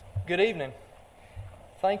Good evening.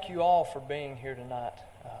 Thank you all for being here tonight.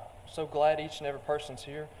 So glad each and every person's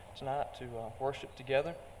here tonight to worship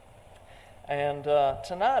together. And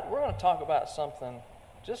tonight we're going to talk about something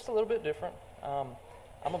just a little bit different.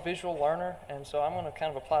 I'm a visual learner, and so I'm going to kind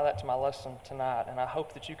of apply that to my lesson tonight. And I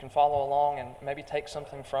hope that you can follow along and maybe take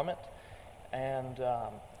something from it and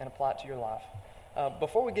apply it to your life.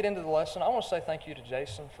 Before we get into the lesson, I want to say thank you to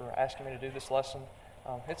Jason for asking me to do this lesson.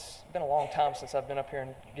 It's been a long time since I've been up here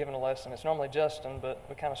and given a lesson. It's normally Justin, but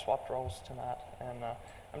we kind of swapped roles tonight, and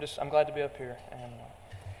I'm glad to be up here. And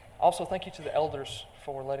also thank you to the elders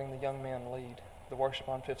for letting the young men lead the worship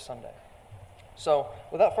on Fifth Sunday. So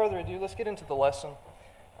without further ado, let's get into the lesson.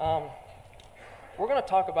 We're going to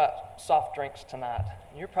talk about soft drinks tonight.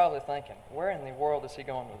 You're probably thinking, where in the world is he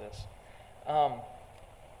going with this?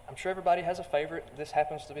 I'm sure everybody has a favorite. This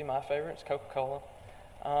happens to be my favorite. It's Coca-Cola.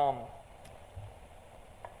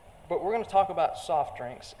 But we're going to talk about soft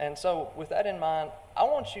drinks. And so with that in mind, I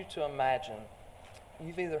want you to imagine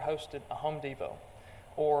you've either hosted a Home Depot,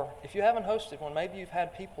 or if you haven't hosted one, maybe you've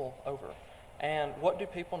had people over. And what do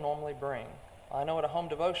people normally bring? I know at a home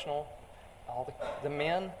devotional, all the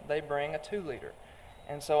men, they bring a 2-liter.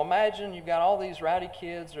 And so imagine you've got all these rowdy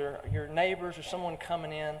kids or your neighbors or someone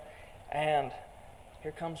coming in, and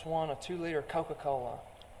here comes one, a 2-liter Coca-Cola,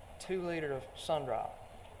 2-liter of Sun-Drop,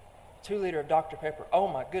 2-liter of Dr. Pepper. Oh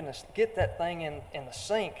my goodness, get that thing in the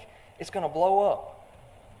sink. It's going to blow up.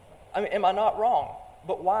 I mean, am I not wrong?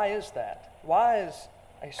 But why is that? Why is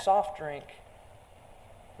a soft drink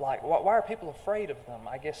like, why are people afraid of them,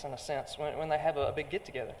 I guess, in a sense, when they have a big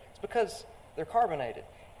get-together? It's because they're carbonated.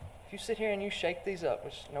 If you sit here and you shake these up,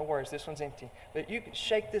 which, no worries, this one's empty, but you can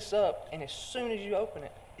shake this up, and as soon as you open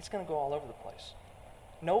it, it's going to go all over the place.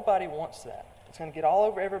 Nobody wants that. It's going to get all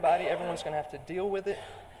over everybody. Everyone's going to have to deal with it.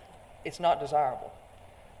 It's not desirable.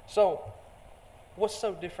 So, what's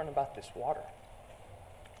so different about this water?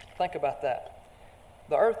 Think about that.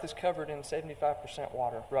 The earth is covered in 75%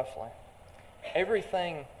 water, roughly.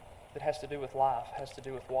 Everything that has to do with life has to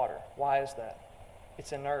do with water. Why is that?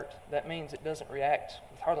 It's inert. That means it doesn't react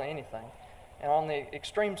with hardly anything. And on the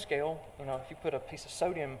extreme scale, if you put a piece of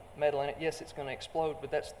sodium metal in it, yes, it's going to explode, but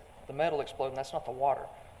that's the metal exploding, that's not the water.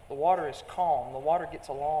 The water is calm. The water gets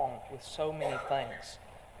along with so many things.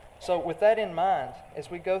 So with that in mind,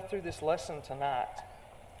 as we go through this lesson tonight,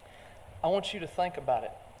 I want you to think about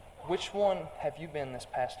it. Which one have you been this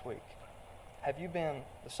past week? Have you been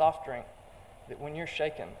the soft drink that when you're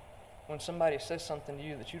shaken, when somebody says something to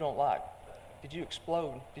you that you don't like, did you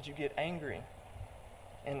explode? Did you get angry?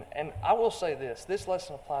 And I will say this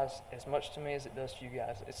lesson applies as much to me as it does to you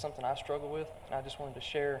guys. It's something I struggle with, and I just wanted to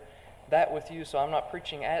share that with you, so I'm not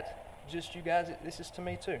preaching at just you guys. This is to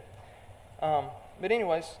me too. But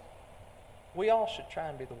anyways, we all should try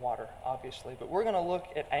and be the water, obviously, but we're going to look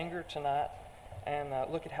at anger tonight and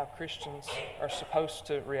look at how Christians are supposed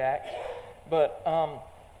to react. But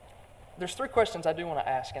there's 3 questions I do want to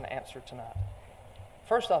ask and answer tonight.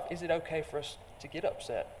 First off, is it okay for us to get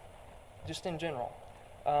upset? Just in general.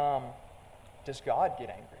 Does God get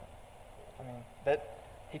angry? I mean, that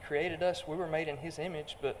He created us, we were made in His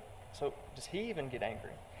image, but so does He even get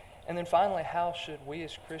angry? And then finally, how should we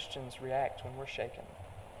as Christians react when we're shaken,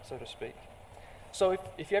 so to speak? So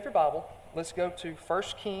if you have your Bible, let's go to 1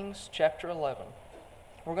 Kings chapter 11.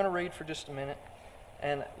 We're going to read for just a minute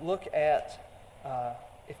and look at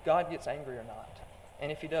if God gets angry or not.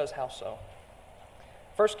 And if He does, how so?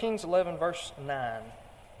 1 Kings 11, verse 9.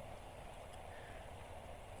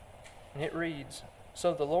 And it reads,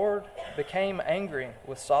 "So the Lord became angry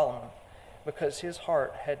with Solomon, because his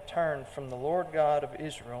heart had turned from the Lord God of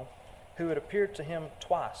Israel, who had appeared to him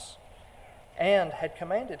twice, and had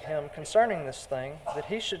commanded him concerning this thing, that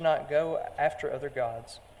he should not go after other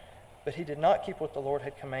gods. But he did not keep what the Lord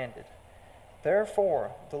had commanded.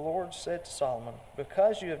 Therefore the Lord said to Solomon,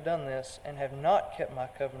 because you have done this, and have not kept my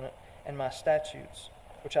covenant and my statutes,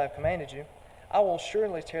 which I have commanded you, I will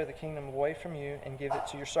surely tear the kingdom away from you and give it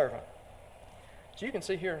to your servant." So you can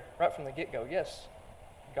see here right from the get-go, yes,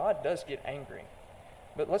 God does get angry.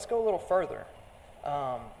 But let's go a little further.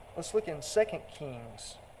 Let's look in 2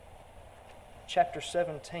 Kings chapter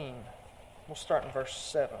 17. We'll start in verse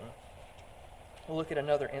 7. We'll look at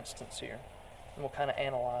another instance here, and we'll kind of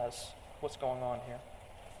analyze what's going on here.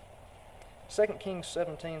 2 Kings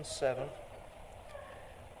 17:7.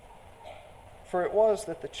 "For it was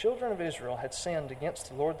that the children of Israel had sinned against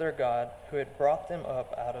the Lord their God, who had brought them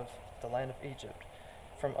up out of the land of Egypt,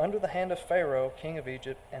 from under the hand of Pharaoh, king of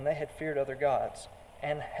Egypt, and they had feared other gods,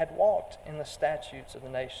 and had walked in the statutes of the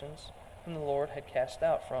nations whom the Lord had cast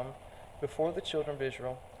out from before the children of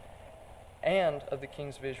Israel, and of the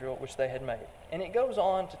kings of Israel which they had made. And it goes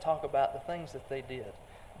on to talk about the things that they did.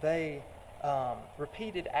 They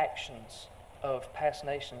repeated actions of past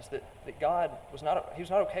nations that God was not, he was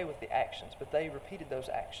not okay with the actions, but they repeated those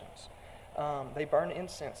actions. They burned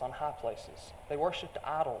incense on high places. They worshipped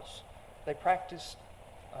idols. They practiced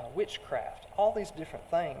witchcraft, all these different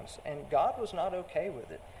things, and God was not okay with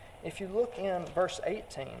it. If you look in verse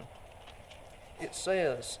 18, it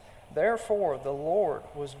says, "Therefore the Lord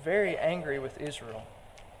was very angry with Israel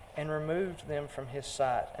and removed them from his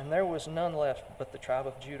sight, and there was none left but the tribe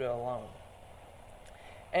of Judah alone."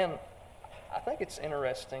 And I think it's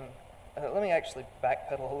interesting. Let me actually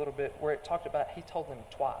backpedal a little bit where it talked about he told them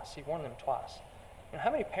twice. He warned them twice. You know,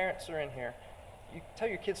 how many parents are in here? You tell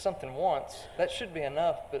your kids something once, that should be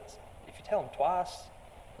enough, but if you tell them twice,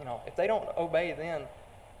 you know, if they don't obey then,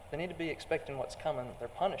 they need to be expecting what's coming, their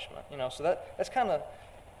punishment. You know, so that's kind of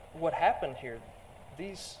what happened here.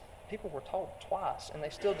 These people were told twice, and they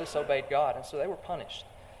still disobeyed God, and so they were punished.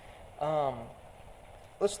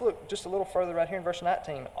 Let's look just a little further right here in verse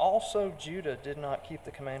 19. "Also Judah did not keep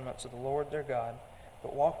the commandments of the Lord their God,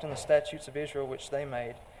 but walked in the statutes of Israel which they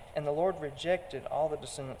made. And the Lord rejected all the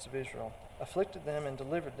descendants of Israel, afflicted them and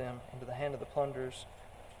delivered them into the hand of the plunderers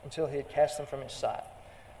until he had cast them from his sight."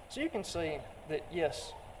 So you can see that,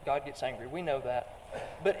 yes, God gets angry. We know that.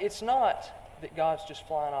 But it's not that God's just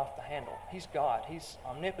flying off the handle. He's God. He's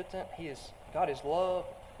omnipotent. God is love.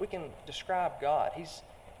 We can describe God.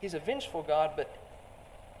 He's a vengeful God, but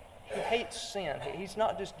he hates sin. He's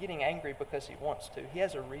not just getting angry because he wants to. He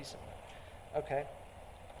has a reason. Okay?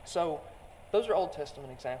 So those are Old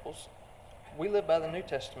Testament examples. We live by the New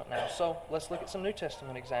Testament now. So let's look at some New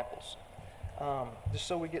Testament examples. Just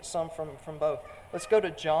so we get some from both. Let's go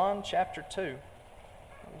to John chapter 2.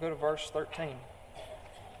 We'll go to verse 13.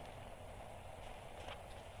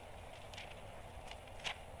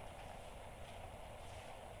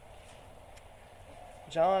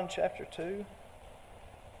 John chapter 2.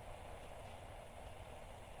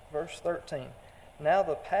 Verse 13, "Now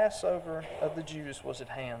the Passover of the Jews was at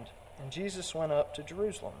hand, and Jesus went up to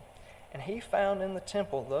Jerusalem. And he found in the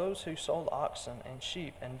temple those who sold oxen and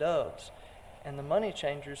sheep and doves, and the money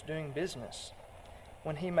changers doing business.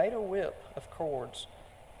 When he made a whip of cords,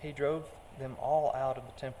 he drove them all out of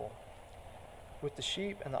the temple with the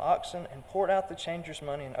sheep and the oxen, and poured out the changers'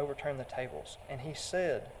 money and overturned the tables. And he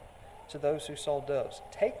said to those who sold doves,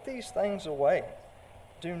 'Take these things away.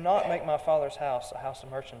 Do not make my Father's house a house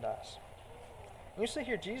of merchandise.'" And you see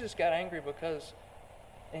here, Jesus got angry because,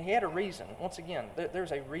 and he had a reason. Once again,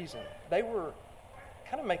 there's a reason. They were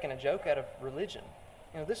kind of making a joke out of religion.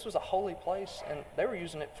 You know, this was a holy place, and they were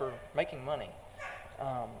using it for making money.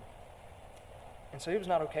 And so he was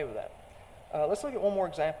not okay with that. Let's look at one more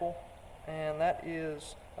example, and that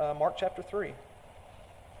is Mark chapter 3,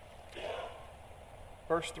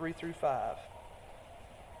 verse 3 through 5.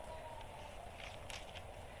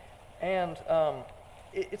 And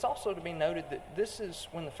it's also to be noted that this is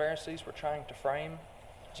when the Pharisees were trying to frame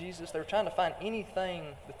Jesus. They were trying to find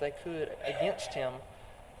anything that they could against him.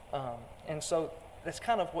 And so that's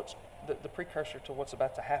kind of what's the precursor to what's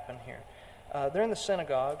about to happen here. They're in the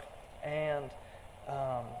synagogue, and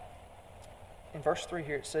in verse 3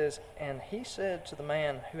 here it says, "And he said to the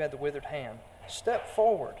man who had the withered hand, 'Step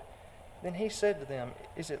forward.' Then he said to them,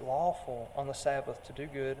 'Is it lawful on the Sabbath to do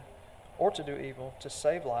good or to do evil, to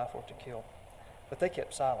save life or to kill?' But they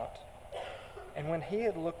kept silent. And when he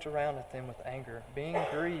had looked around at them with anger, being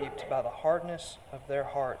grieved by the hardness of their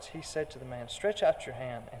hearts, he said to the man, 'Stretch out your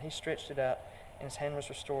hand.' And he stretched it out, and his hand was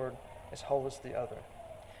restored as whole as the other."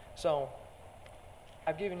 So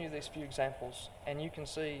I've given you these few examples, and you can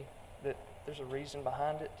see that there's a reason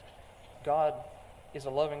behind it. God is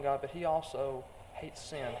a loving God, but he also hates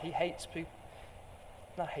sin. He hates people,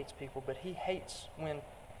 not hates people, but he hates when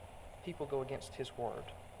people go against his word.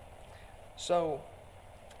 So,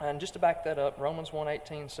 and just to back that up, Romans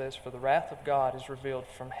 1:18 says, "For the wrath of God is revealed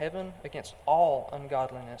from heaven against all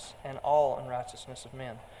ungodliness and all unrighteousness of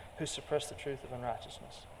men, who suppress the truth of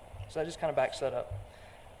unrighteousness." So that just kind of backs that up.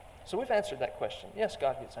 So we've answered that question. Yes,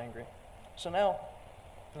 God gets angry. So now,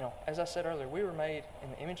 you know, as I said earlier, we were made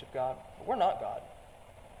in the image of God, but we're not God.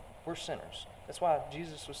 We're sinners. That's why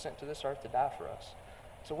Jesus was sent to this earth to die for us.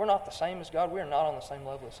 So we're not the same as God. We're not on the same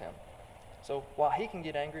level as him. So while he can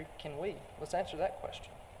get angry, can we? Let's answer that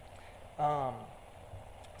question.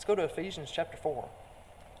 Let's go to Ephesians chapter 4,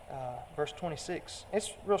 verse 26.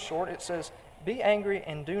 It's real short. It says, "Be angry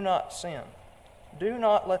and do not sin. Do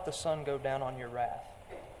not let the sun go down on your wrath."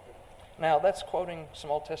 Now, that's quoting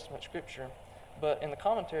some Old Testament scripture, but in the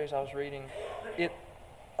commentaries I was reading, it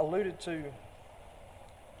alluded to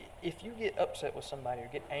if you get upset with somebody or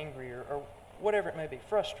get angry or whatever it may be,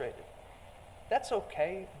 frustrated. That's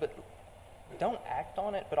okay, but don't act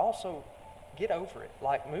on it, but also get over it.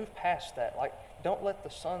 Like, move past that. Like, don't let the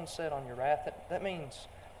sun set on your wrath. That means,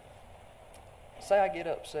 say I get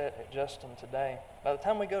upset at Justin today. By the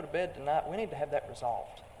time we go to bed tonight, we need to have that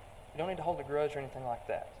resolved. You don't need to hold a grudge or anything like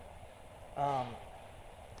that.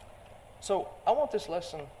 So I want this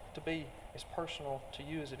lesson to be as personal to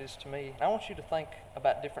you as it is to me. And I want you to think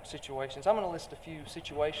about different situations. I'm going to list a few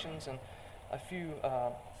situations and a few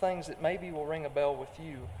things that maybe will ring a bell with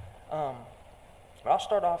you. But I'll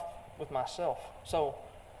start off with myself. So,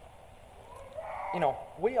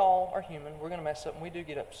 we all are human. We're going to mess up, and we do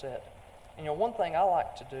get upset. And one thing I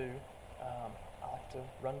like to do, I like to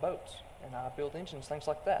run boats, and I build engines, things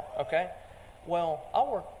like that, okay? Well, I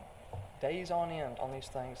work days on end on these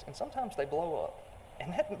things, and sometimes they blow up.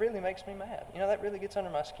 And that really makes me mad. That really gets under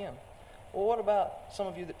my skin. Well, what about some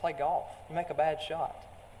of you that play golf? You make a bad shot.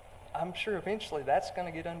 I'm sure eventually that's going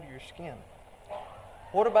to get under your skin.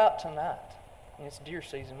 What about tonight? It's deer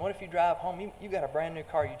season. What if you drive home, you got a brand new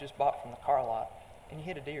car you just bought from the car lot, and you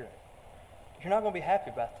hit a deer? You're not going to be happy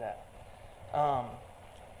about that.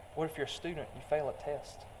 What if you're a student, you fail a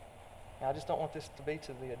test? Now, I just don't want this to be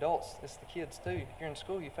to the adults. It's the kids too. If you're in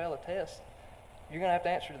school, you fail a test, you're going to have to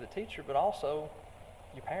answer to the teacher, but also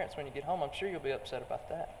your parents when you get home. I'm sure you'll be upset about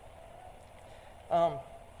that.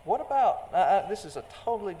 What about, this is a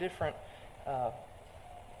totally different,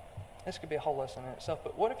 this could be a whole lesson in itself,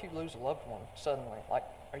 but what if you lose a loved one suddenly? Like,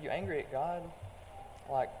 are you angry at God?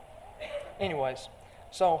 Anyways,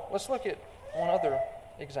 so let's look at one other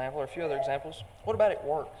example, or a few other examples. What about at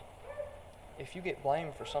work? If you get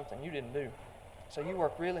blamed for something you didn't do, so you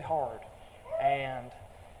work really hard, and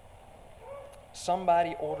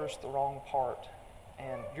somebody orders the wrong part,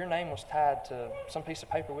 and your name was tied to some piece of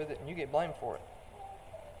paper with it, and you get blamed for it.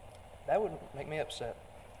 That would make me upset.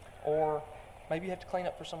 Or maybe you have to clean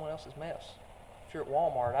up for someone else's mess. If you're at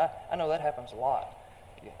Walmart, I know that happens a lot.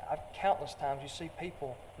 Countless times you see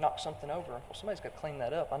people knock something over. Well, somebody's got to clean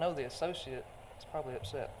that up. I know the associate is probably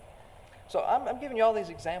upset. So I'm giving you all these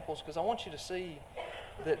examples because I want you to see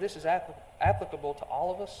that this is applicable to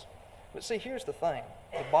all of us. But see, here's the thing.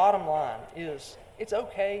 The bottom line is it's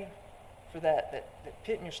okay for that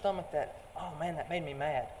pit in your stomach that, oh man, that made me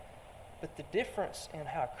mad. But the difference in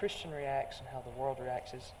how a Christian reacts and how the world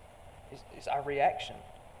reacts is our reaction.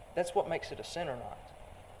 That's what makes it a sin or not.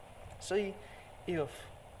 See, if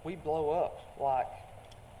we blow up like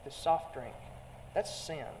this soft drink, that's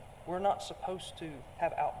sin. We're not supposed to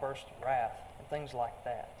have outbursts of wrath and things like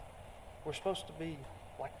that. We're supposed to be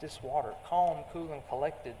like this water, calm, cool, and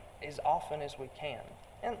collected as often as we can.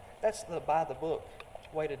 And that's the by the book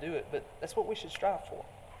way to do it, but that's what we should strive for.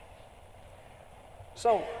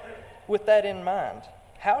 So, with that in mind,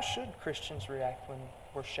 how should Christians react when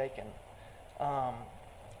we're shaken?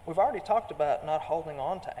 We've already talked about not holding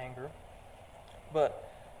on to anger,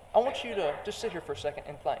 but I want you to just sit here for a second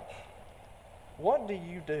and think. What do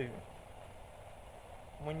you do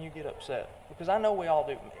when you get upset? Because I know we all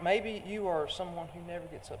do. Maybe you are someone who never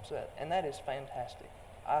gets upset, and that is fantastic.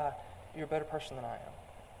 You're a better person than I am.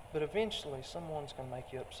 But eventually, someone's going to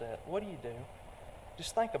make you upset. What do you do?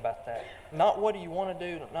 Just think about that. Not what do you want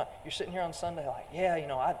to do. Not you're sitting here on Sunday like,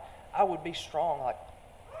 yeah, I would be strong. Like,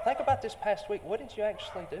 think about this past week. What did you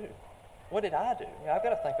actually do? What did I do? I've got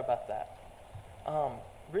to think about that.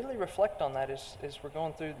 Really reflect on that as we're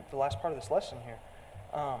going through the last part of this lesson here.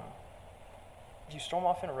 Do you storm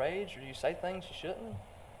off in a rage, or do you say things you shouldn't?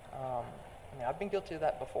 I've been guilty of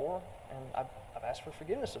that before, and I've asked for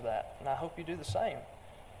forgiveness of that, and I hope you do the same.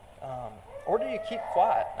 Or do you keep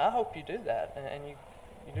quiet? I hope you do that, and you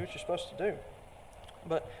do what you're supposed to do.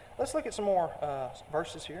 But let's look at some more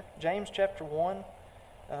verses here. James chapter 1,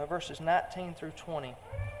 verses 19 through 20.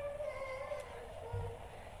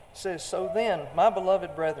 It says, "So then, my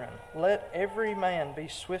beloved brethren, let every man be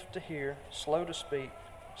swift to hear, slow to speak,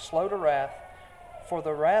 slow to wrath, for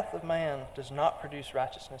the wrath of man does not produce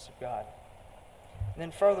righteousness of God." And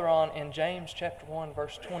then further on in James chapter 1,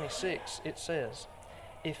 verse 26, it says,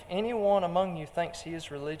 "If anyone among you thinks he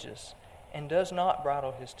is religious and does not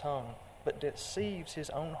bridle his tongue, but deceives his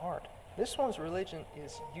own heart, this one's religion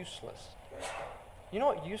is useless." You know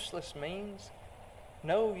what useless means?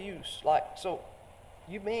 No use. So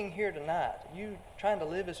you being here tonight, you trying to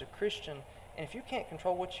live as a Christian, and if you can't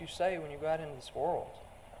control what you say when you go out into this world,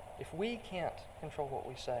 if we can't control what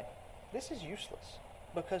we say, this is useless.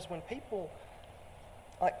 Because when people,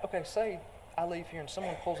 say I leave here and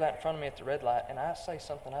someone pulls out in front of me at the red light and I say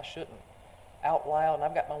something I shouldn't out loud and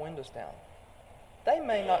I've got my windows down. They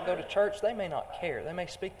may not go to church, they may not care, they may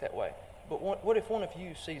speak that way. But what if one of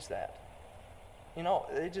you sees that?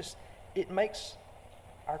 it makes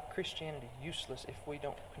our Christianity useless if we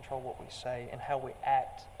don't control what we say and how we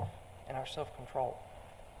act and our self-control.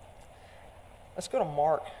 Let's go to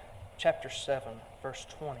Mark chapter 7, verse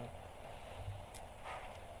 20. And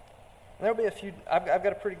there'll be a few, I've got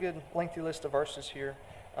a pretty good lengthy list of verses here,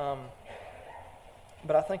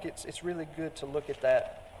 but I think it's really good to look at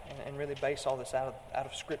that and really base all this out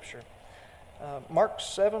of Scripture. Mark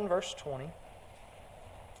 7, verse 20,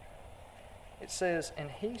 it says,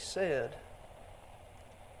 "And he said,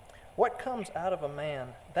 what comes out of a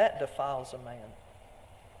man, that defiles a man."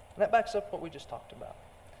 And that backs up what we just talked about.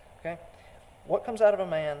 Okay? What comes out of a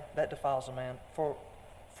man, that defiles a man. For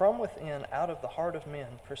from within, out of the heart of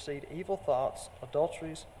men, proceed evil thoughts,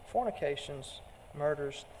 adulteries, fornications,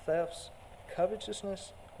 murders, thefts,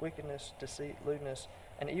 covetousness, wickedness, deceit, lewdness,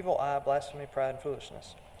 an evil eye, blasphemy, pride, and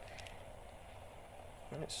foolishness.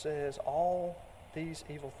 And it says, all these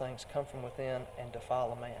evil things come from within and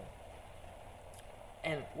defile a man.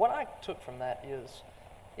 And what I took from that is,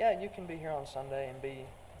 yeah, you can be here on Sunday and be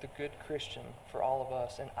the good Christian for all of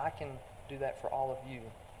us, and I can do that for all of you.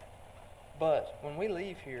 But when we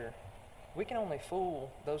leave here, we can only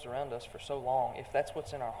fool those around us for so long if that's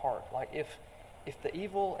what's in our heart. Like if the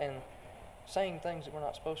evil and saying things that we're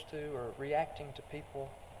not supposed to or reacting to people,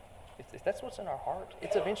 if that's what's in our heart,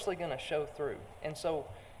 it's eventually going to show through. And so,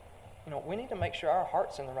 we need to make sure our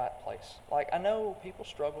heart's in the right place. Like, I know people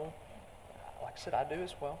struggle. Like I said, I do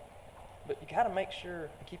as well. But you got to make sure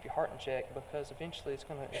and keep your heart in check, because eventually it's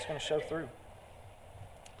going to show through.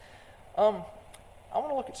 I want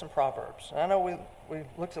to look at some Proverbs. And I know we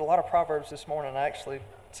looked at a lot of Proverbs this morning. I actually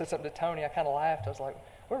said something to Tony. I kind of laughed. I was like,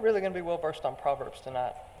 we're really going to be well versed on Proverbs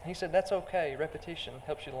tonight. He said, that's okay. Repetition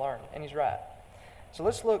helps you to learn. And he's right. So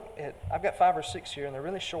let's look at, I've got 5 or 6 here, and they're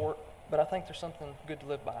really short, but I think there's something good to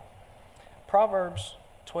live by. Proverbs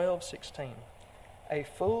 12:16. A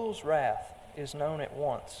fool's wrath is known at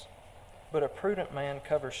once, but a prudent man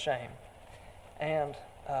covers shame. And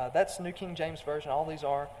that's New King James Version. All these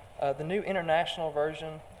are. The New International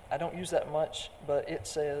Version, I don't use that much, but it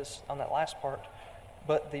says on that last part,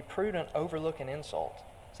 but the prudent overlook an insult.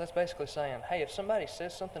 So that's basically saying, hey, if somebody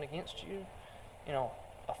says something against you,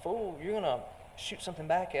 a fool, you're going to shoot something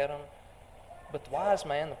back at them. But the wise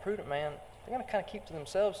man, the prudent man, they're going to kind of keep to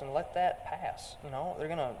themselves and let that pass. They're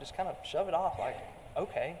going to just kind of shove it off like,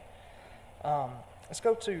 okay. Let's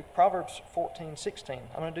go to Proverbs 14:16.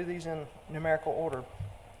 I'm going to do these in numerical order.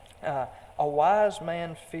 A wise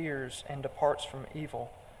man fears and departs from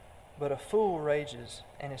evil, but a fool rages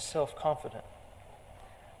and is self-confident.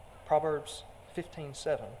 Proverbs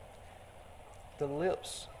 15:7. The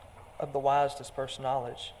lips of the wise disperse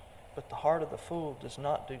knowledge, but the heart of the fool does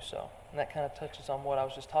not do so. And that kind of touches on what I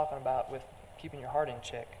was just talking about with keeping your heart in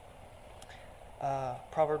check.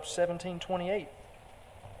 Proverbs 17:28.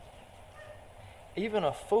 Even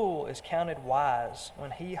a fool is counted wise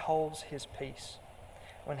when he holds his peace.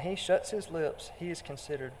 When he shuts his lips, he is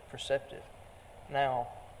considered perceptive. Now,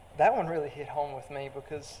 that one really hit home with me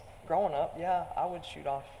because growing up, yeah, I would shoot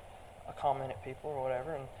off a comment at people or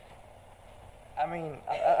whatever. And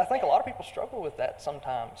I think a lot of people struggle with that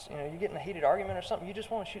sometimes. You get in a heated argument or something, you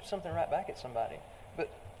just want to shoot something right back at somebody.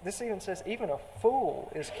 But this even says even a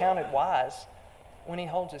fool is counted wise when he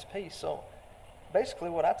holds his peace. So basically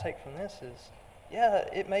what I take from this is, yeah,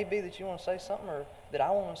 it may be that you want to say something or that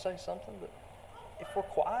I want to say something, but if we're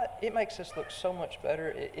quiet, it makes us look so much better.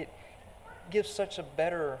 It gives such a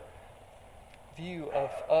better view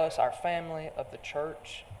of us, our family, of the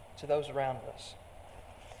church, to those around us.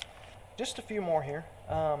 Just a few more here.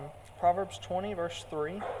 Proverbs 20, verse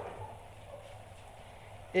 3.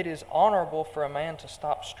 It is honorable for a man to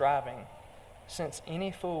stop striving, since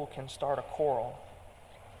any fool can start a quarrel.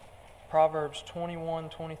 Proverbs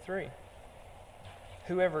 21:23.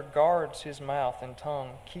 Whoever guards his mouth and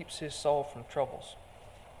tongue keeps his soul from troubles.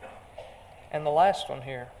 And the last one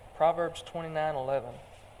here, Proverbs 29:11.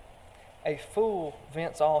 A fool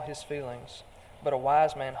vents all his feelings, but a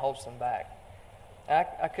wise man holds them back.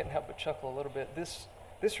 I couldn't help but chuckle a little bit.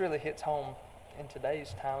 This really hits home in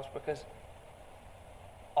today's times, because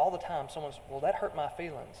all the time someone's, well, that hurt my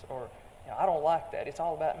feelings, or I don't like that. It's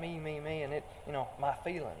all about me, and it, my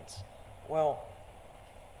feelings. Well,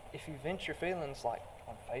 if you vent your feelings like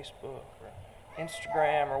on Facebook or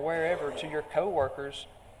Instagram or wherever to your coworkers,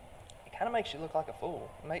 it kind of makes you look like a fool.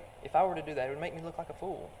 If I were to do that, it would make me look like a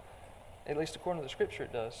fool. At least according to the Scripture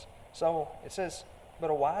it does. So it says, but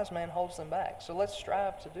a wise man holds them back. So let's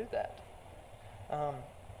strive to do that.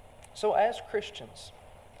 So as Christians,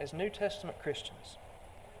 as New Testament Christians,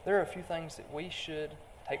 there are a few things that we should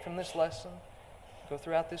take from this lesson, go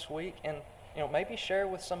throughout this week, and maybe share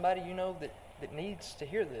with somebody that that needs to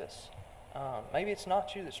hear this. Maybe it's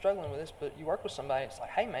not you that's struggling with this, but you work with somebody. It's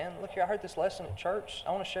like, hey man, look here, I heard this lesson at church.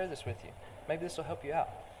 I want to share this with you. Maybe this will help you out.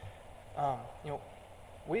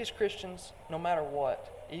 We as Christians, no matter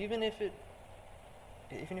what, even if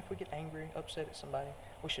we get angry, upset at somebody,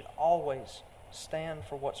 we should always stand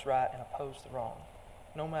for what's right and oppose the wrong,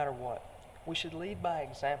 no matter what. We should lead by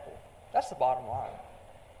example. That's the bottom line.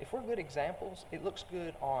 If we're good examples, it looks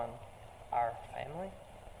good on our family,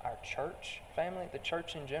 our church family, the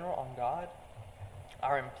church in general, on God,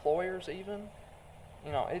 our employers even.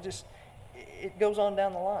 It goes on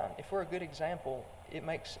down the line. If we're a good example, it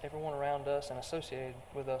makes everyone around us and associated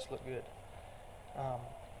with us look good.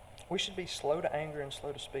 We should be slow to anger and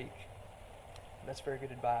slow to speak. That's very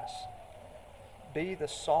good advice. Be the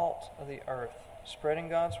salt of the earth, spreading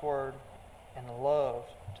God's word and love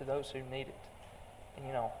to those who need it. And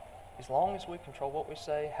as long as we control what we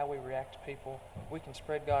say, how we react to people, we can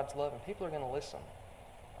spread God's love and people are going to listen.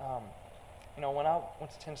 When I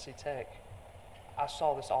went to Tennessee Tech, I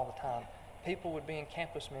saw this all the time. People would be in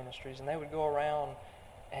campus ministries and they would go around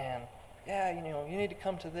and, you need to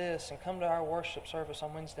come to this and come to our worship service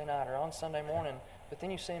on Wednesday night or on Sunday morning. But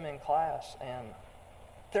then you see them in class and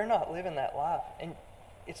they're not living that life. And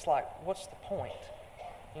it's like, what's the point?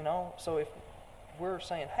 So if we're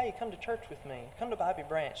saying, hey, come to church with me, come to Bobby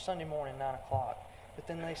Branch Sunday morning, 9 o'clock, but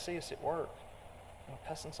then they see us at work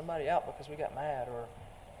cussing somebody out because we got mad or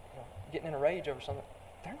getting in a rage over something,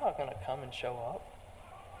 they're not going to come and show up.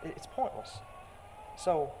 It's pointless.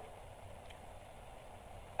 So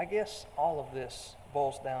I guess all of this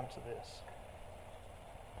boils down to this.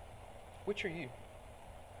 Which are you?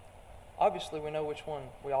 Obviously, we know which one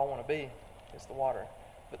we all want to be. It's the water.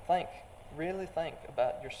 But really think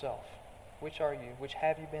about yourself. Which are you? Which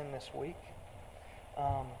have you been this week?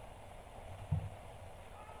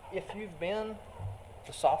 If you've been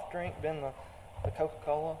the soft drink, been the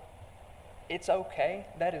Coca-Cola, it's okay.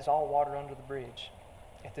 That is all water under the bridge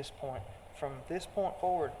at this point. From this point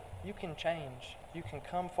forward, you can change. You can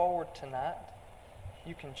come forward tonight.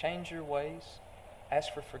 You can change your ways.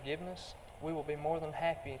 Ask for forgiveness. We will be more than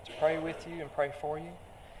happy to pray with you and pray for you.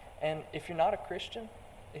 And if you're not a Christian,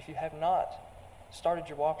 if you have not started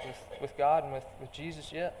your walk with God and with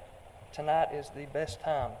Jesus yet, tonight is the best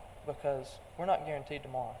time because we're not guaranteed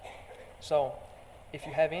tomorrow. So if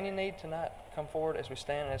you have any need tonight, come forward as we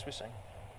stand and as we sing.